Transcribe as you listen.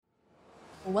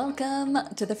Welcome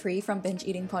to the Free from Binge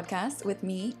Eating podcast with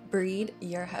me, Breed,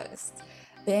 your host.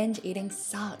 Binge eating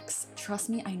sucks. Trust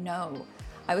me, I know.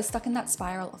 I was stuck in that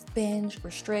spiral of binge,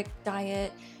 restrict,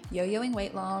 diet, yo-yoing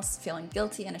weight loss, feeling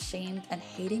guilty and ashamed, and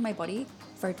hating my body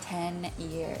for 10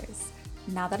 years.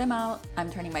 Now that I'm out,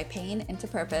 I'm turning my pain into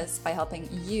purpose by helping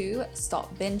you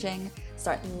stop binging,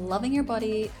 start loving your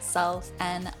body, self,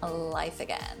 and life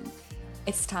again.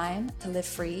 It's time to live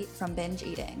free from binge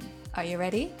eating. Are you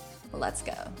ready? Let's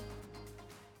go.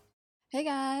 Hey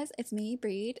guys, it's me,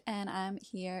 Breed, and I'm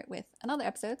here with another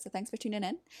episode, so thanks for tuning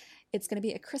in. It's going to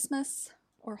be a Christmas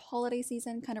or holiday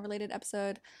season kind of related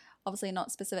episode. Obviously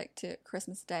not specific to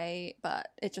Christmas Day,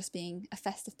 but it just being a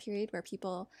festive period where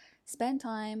people spend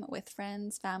time with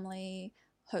friends, family.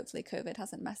 Hopefully COVID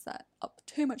hasn't messed that up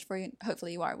too much for you.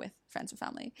 Hopefully you are with friends or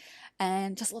family.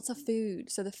 And just lots of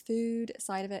food. So the food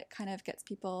side of it kind of gets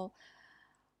people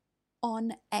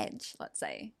on edge, let's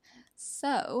say.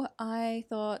 So I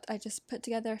thought I'd just put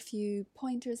together a few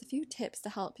pointers, a few tips to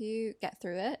help you get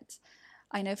through it.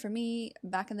 I know for me,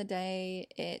 back in the day,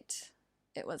 it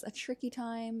was a tricky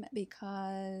time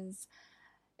because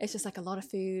it's just like a lot of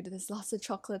food. There's lots of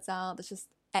chocolates out. There's just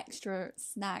extra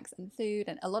snacks and food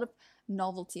and a lot of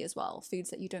novelty as well, foods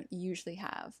that you don't usually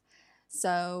have.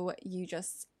 So you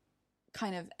just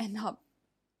kind of end up,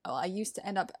 well, I used to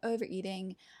end up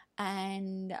overeating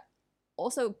and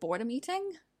also boredom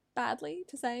eating, badly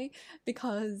to say,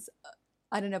 because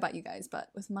I don't know about you guys, but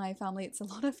with my family, it's a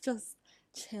lot of just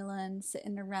chilling,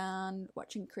 sitting around,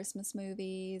 watching Christmas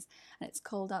movies, and it's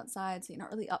cold outside, so you're not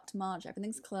really up to much.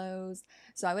 Everything's closed.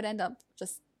 So I would end up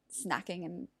just snacking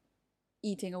and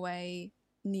eating away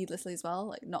needlessly as well,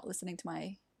 like not listening to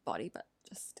my body, but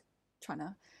just trying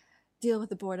to deal with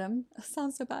the boredom.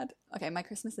 Sounds so bad. Okay, my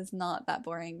Christmas is not that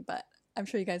boring, but I'm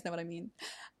sure you guys know what I mean.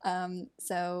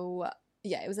 So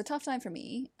yeah, it was a tough time for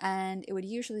me, and it would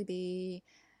usually be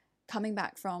coming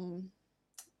back from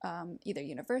either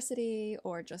university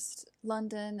or just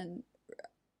London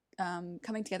and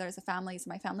coming together as a family. So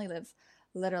my family live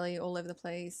literally all over the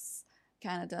place: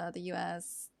 Canada, the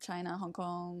US, China, Hong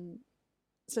Kong,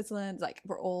 Switzerland. Like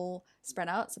we're all spread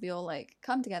out, so we all like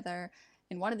come together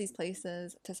in one of these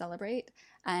places to celebrate.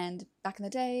 And back in the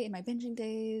day, in my binging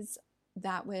days,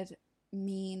 that would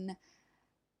mean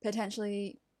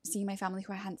potentially seeing my family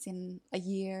who I hadn't seen a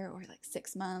year or like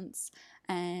 6 months,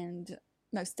 and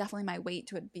most definitely my weight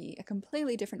would be a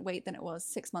completely different weight than it was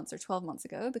 6 months or 12 months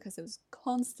ago, because it was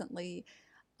constantly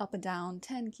up and down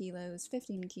 10 kilos,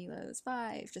 15 kilos,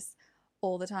 5, just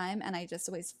all the time. And I just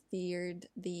always feared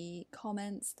the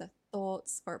comments, the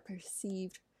thoughts or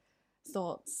perceived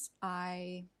thoughts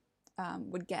I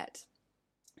would get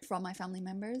from my family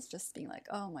members, just being like,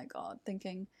 oh my God,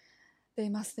 thinking they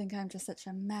must think I'm just such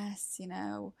a mess,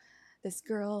 this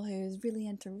girl who's really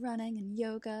into running and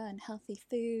yoga and healthy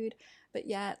food, but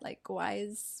yet like why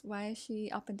is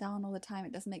she up and down all the time?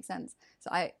 It doesn't make sense.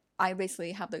 So I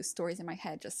basically have those stories in my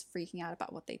head just freaking out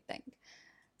about what they think.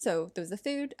 So there was the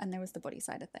food and there was the body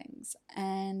side of things,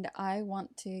 and I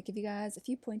want to give you guys a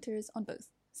few pointers on both.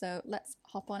 So let's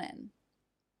hop on in.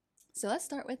 So let's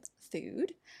start with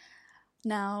food.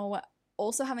 Now,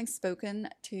 also having spoken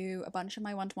to a bunch of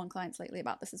my one-to-one clients lately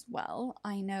about this as well,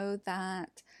 I know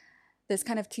that there's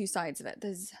kind of two sides of it.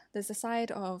 There's the side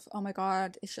of, oh my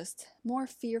God, it's just more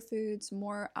fear foods,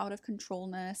 more out of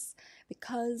controlness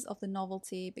because of the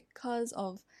novelty, because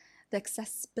of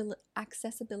the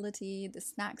accessibility, the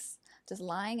snacks just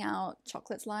lying out,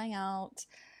 chocolates lying out,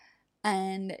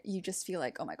 and you just feel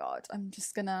like, oh my God, I'm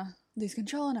just gonna lose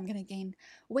control and I'm gonna gain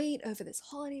weight over this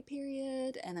holiday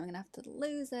period and I'm gonna have to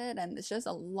lose it, and it's just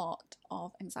a lot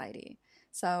of anxiety.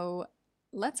 So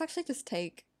let's actually just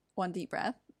take one deep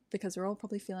breath, because we're all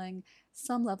probably feeling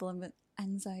some level of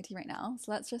anxiety right now.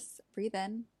 So let's just breathe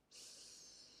in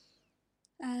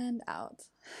and out.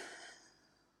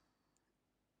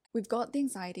 We've got the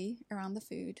anxiety around the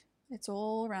food. It's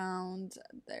all around,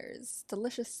 there's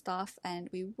delicious stuff and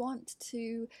we want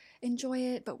to enjoy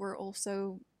it, but we're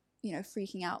also,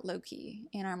 freaking out low-key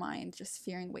in our mind, just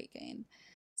fearing weight gain.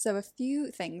 So a few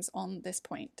things on this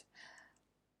point.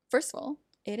 First of all,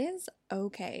 it is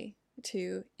okay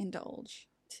to indulge,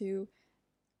 to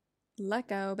let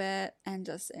go a bit and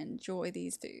just enjoy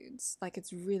these foods. Like,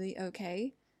 it's really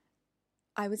okay.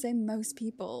 I would say most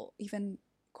people, even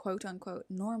quote unquote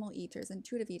normal eaters,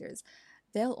 intuitive eaters,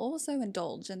 they'll also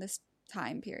indulge in this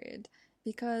time period,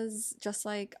 because just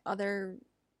like other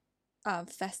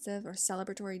festive or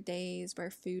celebratory days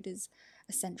where food is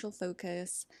a central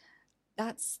focus,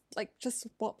 that's like just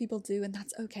what people do, and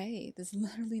that's okay. There's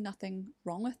literally nothing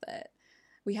wrong with it.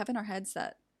 We have in our heads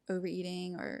that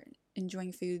overeating or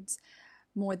enjoying foods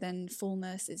more than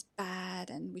fullness is bad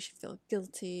and we should feel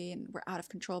guilty and we're out of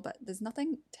control, but there's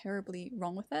nothing terribly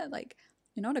wrong with it. Like,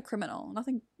 you're not a criminal.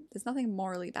 There's nothing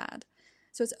morally bad.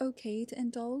 So it's okay to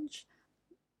indulge.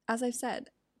 As I've said,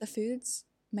 the foods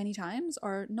many times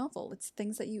are novel. It's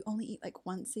things that you only eat like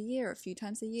once a year, a few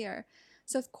times a year.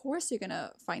 So of course you're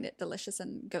gonna find it delicious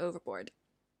and go overboard.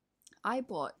 I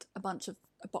bought a box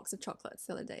of chocolates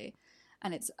the other day,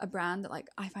 and it's a brand that like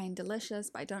I find delicious,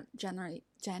 but I don't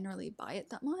generally buy it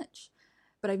that much.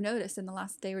 But I've noticed in the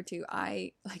last day or two,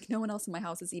 I like no one else in my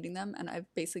house is eating them, and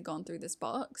I've basically gone through this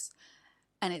box,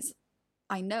 and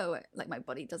I know like my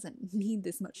body doesn't need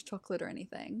this much chocolate or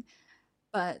anything,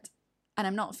 but and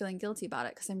I'm not feeling guilty about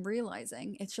it because I'm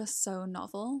realizing it's just so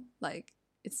novel. Like,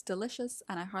 it's delicious,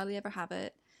 and I hardly ever have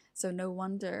it, so no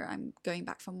wonder I'm going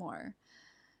back for more.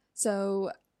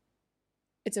 So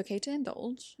it's okay to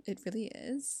indulge, it really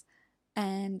is.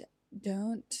 And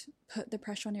don't put the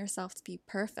pressure on yourself to be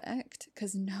perfect,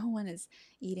 because no one is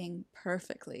eating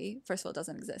perfectly. First of all, it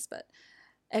doesn't exist, but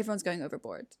everyone's going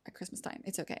overboard at Christmas time.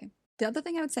 It's okay. The other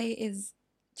thing I would say is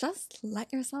just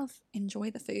let yourself enjoy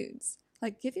the foods.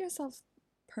 Like, give yourself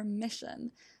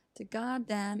permission to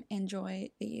goddamn enjoy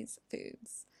these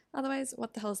foods. Otherwise,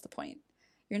 what the hell is the point?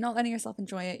 You're not letting yourself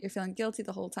enjoy it. You're feeling guilty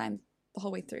the whole time, the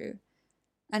whole way through.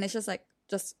 And it's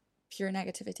just pure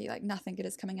negativity. Like, nothing good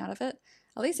is coming out of it.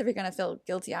 At least if you're going to feel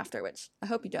guilty after, which I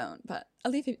hope you don't, but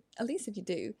at least if you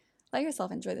do, let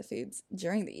yourself enjoy the foods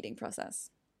during the eating process.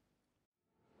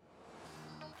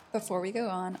 Before we go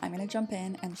on, I'm going to jump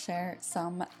in and share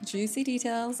some juicy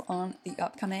details on the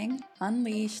upcoming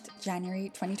Unleashed January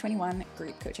 2021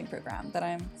 group coaching program that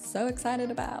I'm so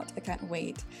excited about. I can't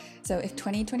wait. So if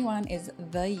 2021 is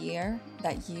the year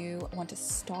that you want to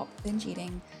stop binge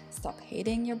eating, stop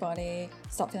hating your body,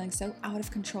 stop feeling so out of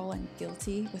control and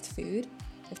guilty with food,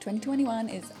 if 2021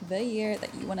 is the year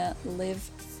that you want to live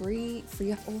free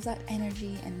up all of that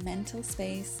energy and mental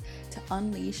space to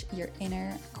unleash your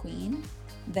inner queen,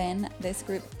 then this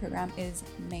group program is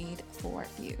made for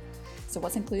you. So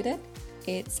what's included?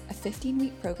 It's a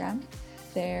 15-week program.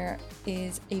 There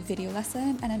is a video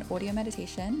lesson and an audio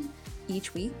meditation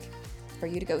each week for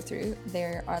you to go through.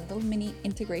 There are little mini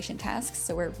integration tasks,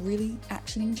 so we're really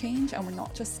actioning change and we're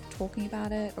not just talking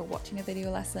about it or watching a video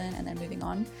lesson and then moving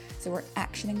on. So we're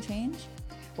actioning change.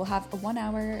 We'll have a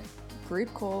 1-hour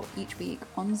group call each week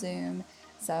on Zoom.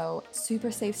 So super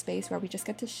safe space where we just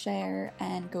get to share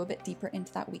and go a bit deeper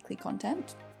into that weekly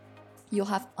content. You'll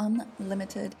have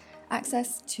unlimited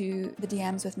access to the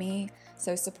DMs with me,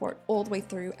 so support all the way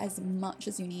through as much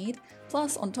as you need.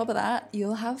 Plus, on top of that,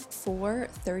 you'll have 4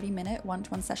 30-minute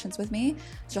one-to-one sessions with me,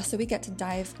 just so we get to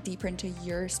dive deeper into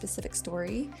your specific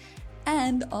story.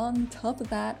 And on top of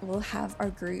that, we'll have our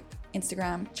group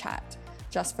Instagram chat,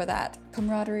 just for that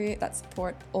camaraderie, that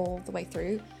support all the way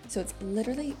through. So it's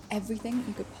literally everything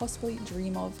you could possibly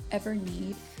dream of, ever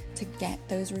need to get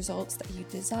those results that you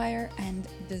desire and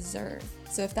deserve.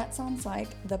 So if that sounds like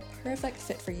the perfect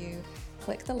fit for you,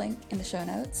 click the link in the show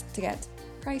notes to get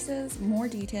prices, more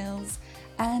details,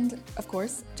 and of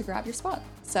course, to grab your spot.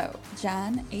 So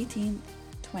Jan 18th,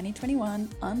 2021,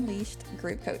 Unleashed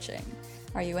Group Coaching.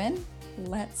 Are you in?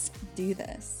 Let's do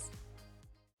this.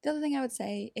 The other thing I would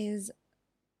say is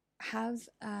have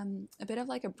a bit of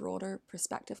like a broader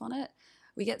perspective on it.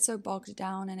 We get so bogged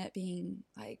down in it being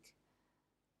like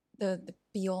the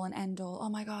be all and end all. Oh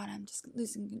my God, I'm just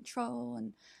losing control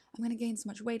and I'm going to gain so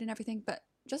much weight and everything. But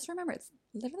just remember, it's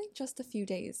literally just a few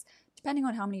days, depending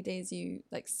on how many days you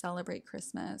like celebrate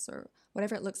Christmas or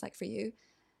whatever it looks like for you.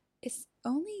 It's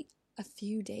only a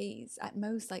few days, at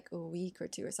most like a week or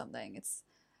two or something. It's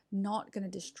not going to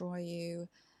destroy you.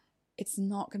 It's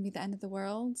not going to be the end of the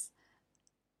world.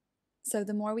 So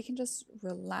the more we can just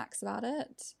relax about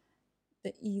it,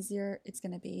 the easier it's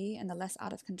going to be and the less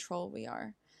out of control we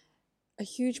are. A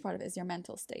huge part of it is your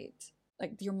mental state,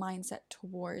 like your mindset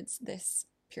towards this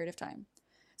period of time.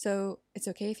 So it's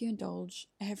okay if you indulge.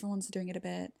 Everyone's doing it a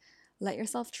bit. Let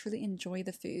yourself truly enjoy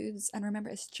the foods. And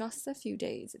remember, it's just a few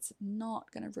days. It's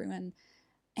not going to ruin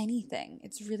anything.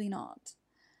 It's really not.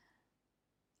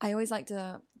 I always like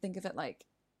to think of it like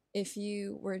if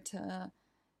you were to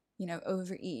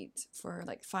overeat for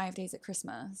like 5 days at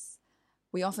Christmas,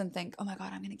 we often think, oh my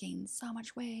God, I'm going to gain so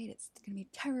much weight. It's going to be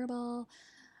terrible.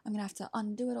 I'm going to have to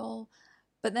undo it all.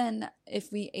 But then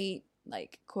if we ate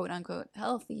like quote unquote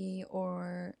healthy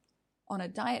or on a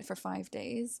diet for 5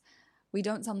 days, we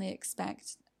don't suddenly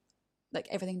expect like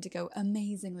everything to go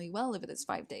amazingly well over those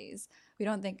 5 days. We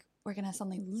don't think we're going to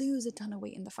suddenly lose a ton of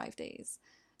weight in the 5 days.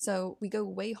 So we go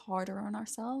way harder on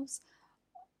ourselves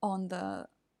on the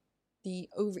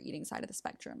overeating side of the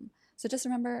spectrum. So just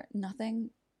remember, nothing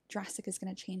drastic is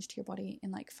going to change to your body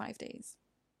in like 5 days.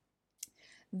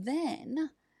 Then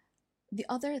the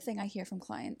other thing I hear from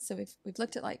clients, so we've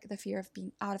looked at like the fear of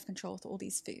being out of control with all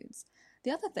these foods.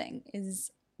 The other thing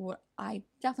is what I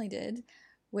definitely did,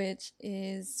 which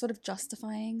is sort of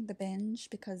justifying the binge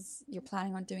because you're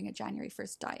planning on doing a January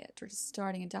 1st diet or just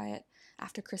starting a diet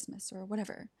after Christmas or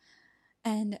whatever.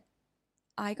 And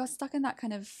I got stuck in that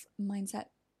kind of mindset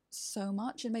so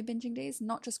much in my binging days,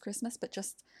 not just Christmas, but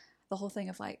just the whole thing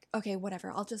of like, okay,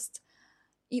 whatever, I'll just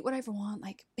eat whatever I want,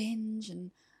 like binge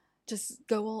and just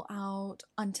go all out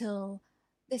until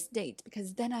this date,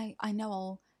 because then I know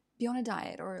I'll be on a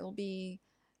diet or it'll be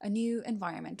a new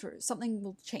environment or something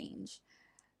will change.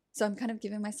 So I'm kind of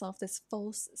giving myself this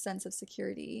false sense of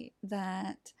security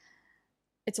that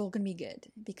it's all going to be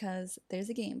good because there's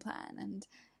a game plan and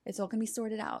it's all going to be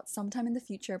sorted out sometime in the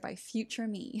future by future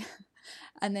me,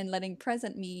 and then letting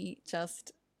present me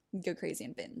just go crazy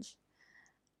and binge.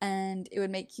 And it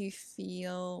would make you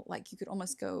feel like you could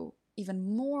almost go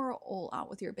even more all out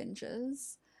with your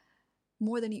binges,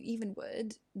 more than you even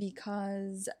would,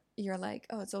 because you're like,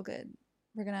 oh, it's all good.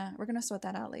 We're gonna sort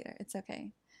that out later. It's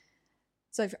okay.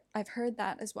 So I've heard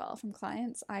that as well from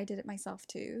clients. I did it myself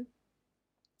too.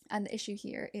 And the issue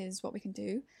here is what we can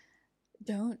do.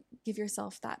 Don't give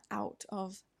yourself that out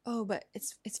of, oh, but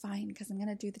it's fine because I'm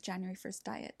gonna do the January 1st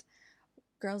diet.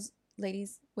 Girls,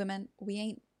 ladies, women, we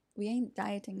ain't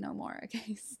dieting no more,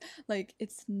 okay? Like,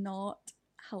 it's not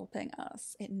helping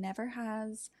us. It never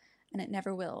has, and it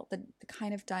never will. The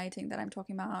kind of dieting that I'm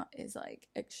talking about is like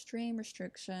extreme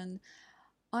restriction,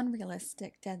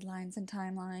 unrealistic deadlines and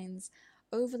timelines,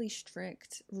 overly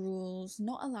strict rules,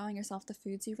 not allowing yourself the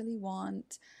foods you really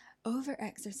want, over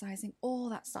exercising, all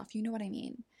that stuff. You know what I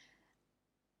mean?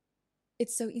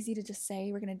 It's so easy to just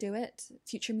say we're going to do it.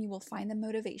 Future me will find the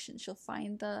motivation. She'll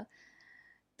find the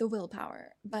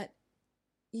willpower. But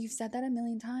you've said that a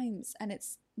million times and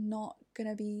it's not going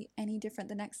to be any different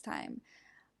the next time.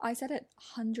 I said it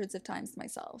hundreds of times to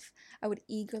myself. I would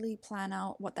eagerly plan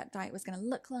out what that diet was going to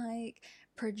look like,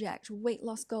 project weight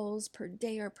loss goals per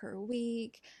day or per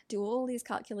week, do all these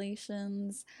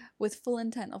calculations with full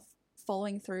intent of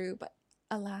following through. But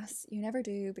alas, you never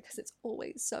do because it's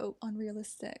always so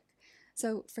unrealistic.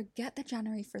 So forget the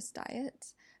January 1st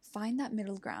diet, find that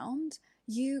middle ground.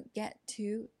 You get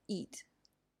to eat.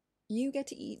 You get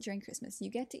to eat during Christmas. You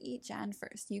get to eat Jan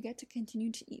 1st. You get to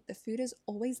continue to eat. The food is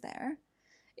always there.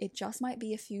 It just might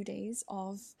be a few days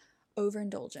of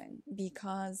overindulging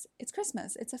because it's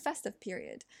Christmas. It's a festive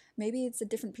period. Maybe it's a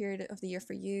different period of the year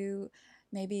for you.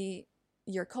 Maybe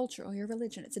your culture or your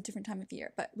religion, it's a different time of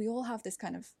year. But we all have this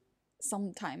kind of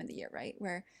some time in the year, right,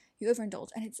 where you overindulge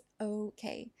and it's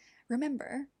okay.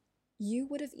 Remember, you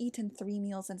would have eaten 3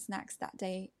 meals and snacks that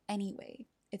day anyway.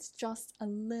 It's just a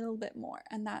little bit more,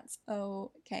 and that's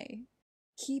okay.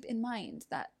 Keep in mind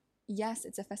that, yes,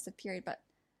 it's a festive period, but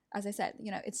as I said,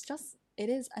 it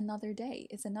is another day.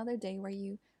 It's another day where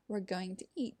you were going to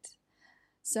eat.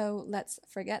 So let's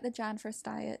forget the Jan 1st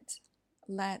diet.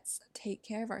 Let's take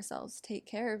care of ourselves. Take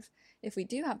care of, if we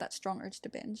do have that strong urge to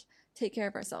binge, take care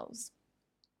of ourselves.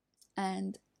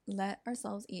 And let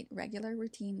ourselves eat regular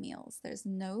routine meals. There's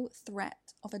no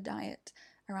threat of a diet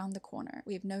around the corner.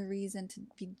 We have no reason to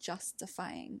be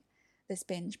justifying this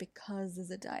binge because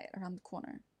there's a diet around the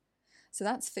corner. So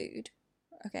that's food.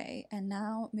 Okay, and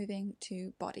now moving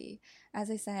to body. As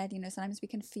I said, sometimes we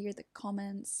can fear the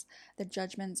comments, the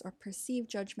judgments or perceived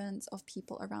judgments of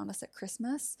people around us at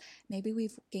Christmas. Maybe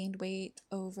we've gained weight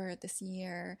over this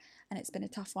year and it's been a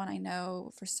tough one. I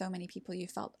know for so many people you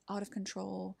felt out of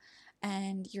control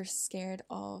and you're scared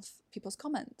of people's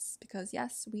comments because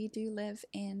yes, we do live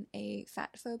in a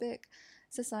fat-phobic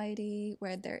society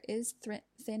where there is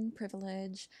thin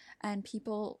privilege and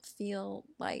people feel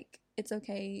like it's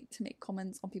okay to make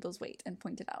comments on people's weight and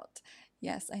point it out.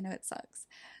 Yes, I know it sucks.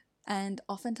 And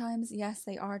oftentimes, yes,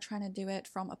 they are trying to do it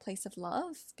from a place of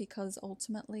love because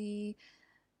ultimately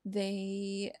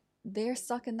they're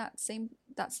stuck in that same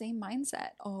mindset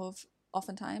of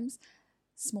oftentimes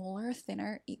smaller,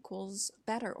 thinner equals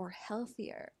better or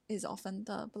healthier is often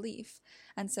the belief.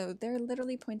 And so they're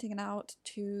literally pointing it out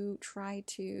to try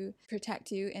to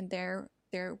protect you in their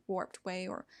warped way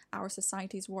or our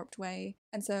society's warped way.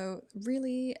 And so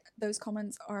really those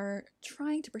comments are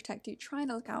trying to protect you, trying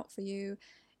to look out for you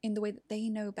in the way that they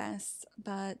know best,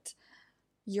 but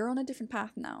you're on a different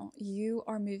path now. You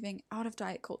are moving out of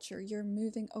diet culture. You're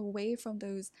moving away from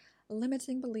those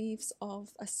limiting beliefs of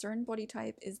a certain body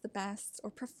type is the best or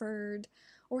preferred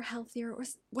or healthier or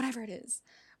whatever it is.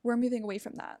 We're moving away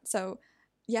from that. So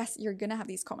yes, you're gonna have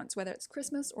these comments, whether it's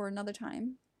Christmas or another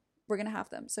time, we're going to have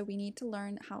them. So we need to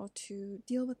learn how to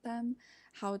deal with them,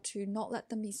 how to not let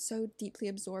them be so deeply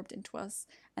absorbed into us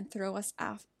and throw us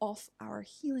off our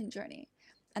healing journey.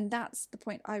 And that's the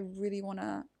point I really want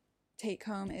to take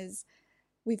home, is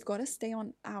we've got to stay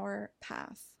on our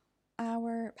path.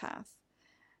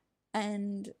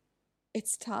 And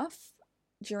it's tough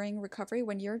during recovery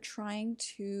when you're trying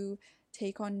to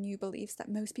take on new beliefs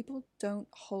that most people don't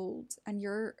hold and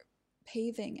you're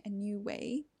paving a new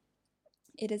way.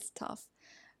 It is tough,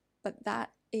 but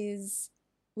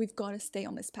we've got to stay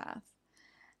on this path.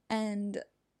 And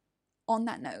on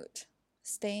that note,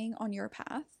 staying on your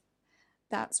path,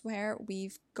 that's where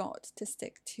we've got to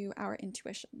stick to our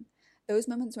intuition. Those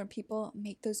moments when people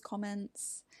make those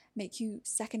comments, make you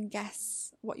second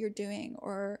guess what you're doing,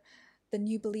 or the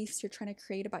new beliefs you're trying to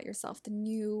create about yourself, the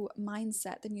new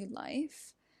mindset, the new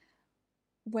life.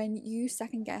 When you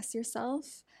second guess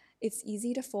yourself, it's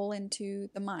easy to fall into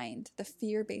the mind, the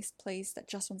fear-based place that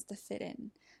just wants to fit in,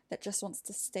 that just wants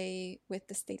to stay with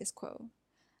the status quo.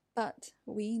 But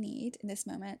we need, in this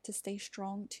moment, to stay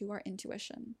strong to our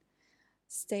intuition.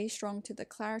 Stay strong to the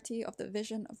clarity of the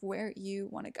vision of where you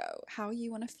want to go, how you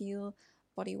want to feel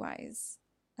body-wise,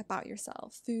 about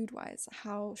yourself, food-wise,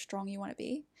 how strong you want to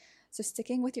be. So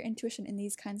sticking with your intuition in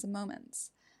these kinds of moments.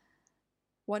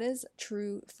 What is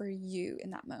true for you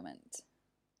in that moment?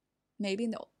 Maybe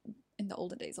in the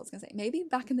older days, I was going to say, maybe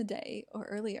back in the day or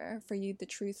earlier for you, the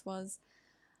truth was,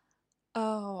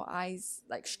 oh, I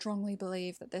strongly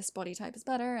believe that this body type is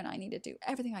better and I need to do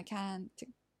everything I can to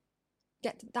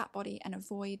get to that body and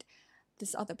avoid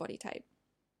this other body type.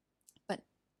 But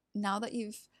now that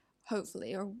you've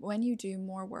hopefully, or when you do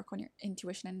more work on your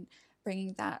intuition and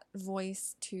bringing that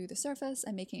voice to the surface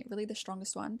and making it really the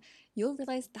strongest one, you'll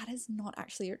realize that is not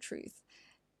actually your truth.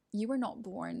 You were not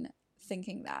born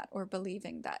thinking that or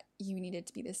believing that you needed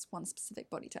to be this one specific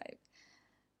body type.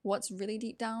 What's really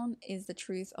deep down is the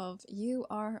truth of you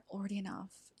are already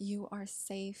enough. You are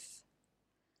safe,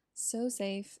 so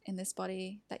safe in this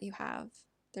body that you have.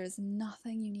 There's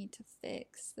nothing you need to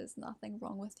fix. There's nothing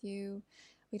wrong with you.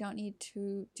 We don't need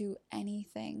to do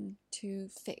anything to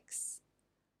fix.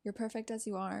 You're perfect as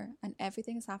you are, and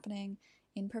everything is happening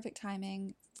in perfect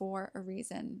timing for a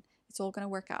reason. It's all going to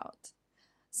work out.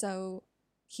 So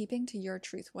keeping to your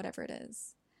truth, whatever it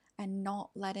is, and not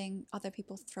letting other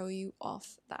people throw you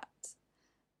off that.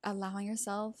 Allowing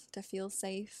yourself to feel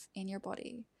safe in your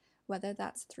body, whether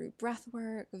that's through breath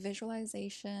work,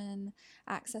 visualization,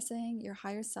 accessing your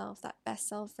higher self, that best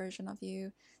self version of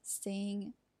you,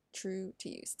 staying true to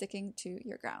you, sticking to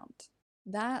your ground.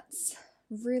 That's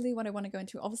really what I want to go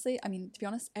into. Obviously, I mean, to be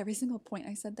honest, every single point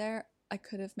I said there, I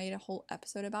could have made a whole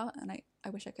episode about, and I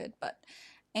wish I could. But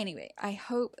anyway, I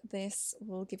hope this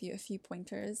will give you a few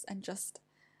pointers and just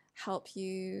help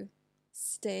you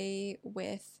stay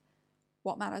with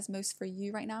what matters most for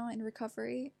you right now in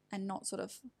recovery, and not sort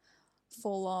of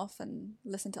fall off and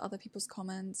listen to other people's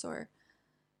comments, or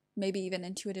maybe even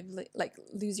intuitively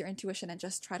lose your intuition and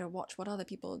just try to watch what other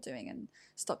people are doing and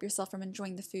stop yourself from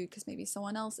enjoying the food because maybe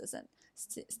someone else isn't.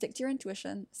 Stick to your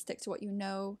intuition, stick to what you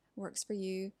know works for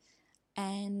you,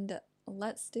 and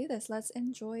let's do this. Let's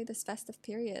enjoy this festive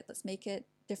period. Let's make it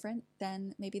different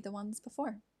than maybe the ones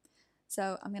before.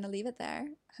 So I'm going to leave it there.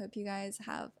 Hope you guys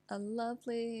have a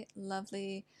lovely,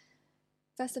 lovely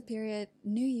festive period,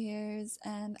 New Year's,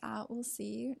 and I will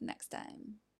see you next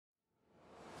time.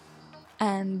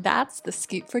 And that's the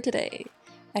scoop for today.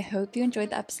 I hope you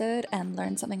enjoyed the episode and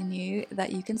learned something new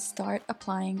that you can start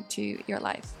applying to your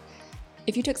life.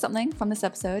 If you took something from this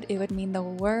episode, it would mean the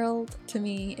world to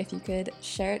me if you could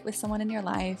share it with someone in your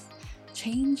life,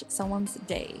 change someone's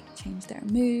day, change their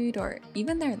mood, or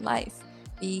even their life.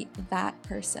 Be that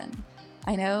person.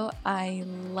 I know I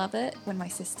love it when my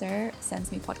sister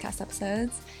sends me podcast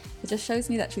episodes. It just shows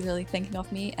me that she's really thinking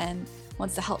of me and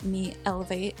wants to help me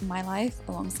elevate my life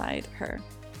alongside her.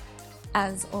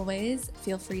 As always,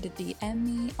 feel free to DM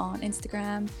me on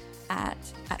Instagram at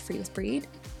freewithbreed.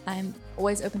 I'm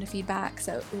always open to feedback,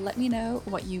 so let me know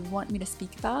what you want me to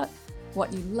speak about,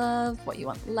 what you love, what you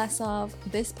want less of.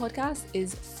 This podcast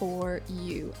is for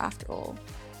you, after all.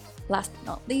 Last but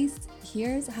not least,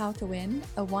 here's how to win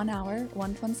a 1-hour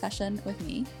one-to-one session with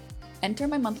me. Enter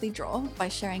my monthly draw by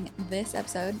sharing this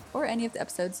episode or any of the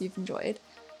episodes you've enjoyed,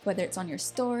 whether it's on your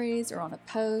stories or on a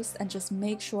post, and just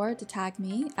make sure to tag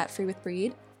me at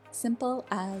freewithbreed. Simple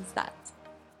as that.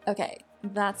 Okay,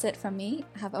 that's it from me.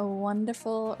 Have a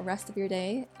wonderful rest of your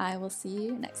day. I will see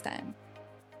you next time.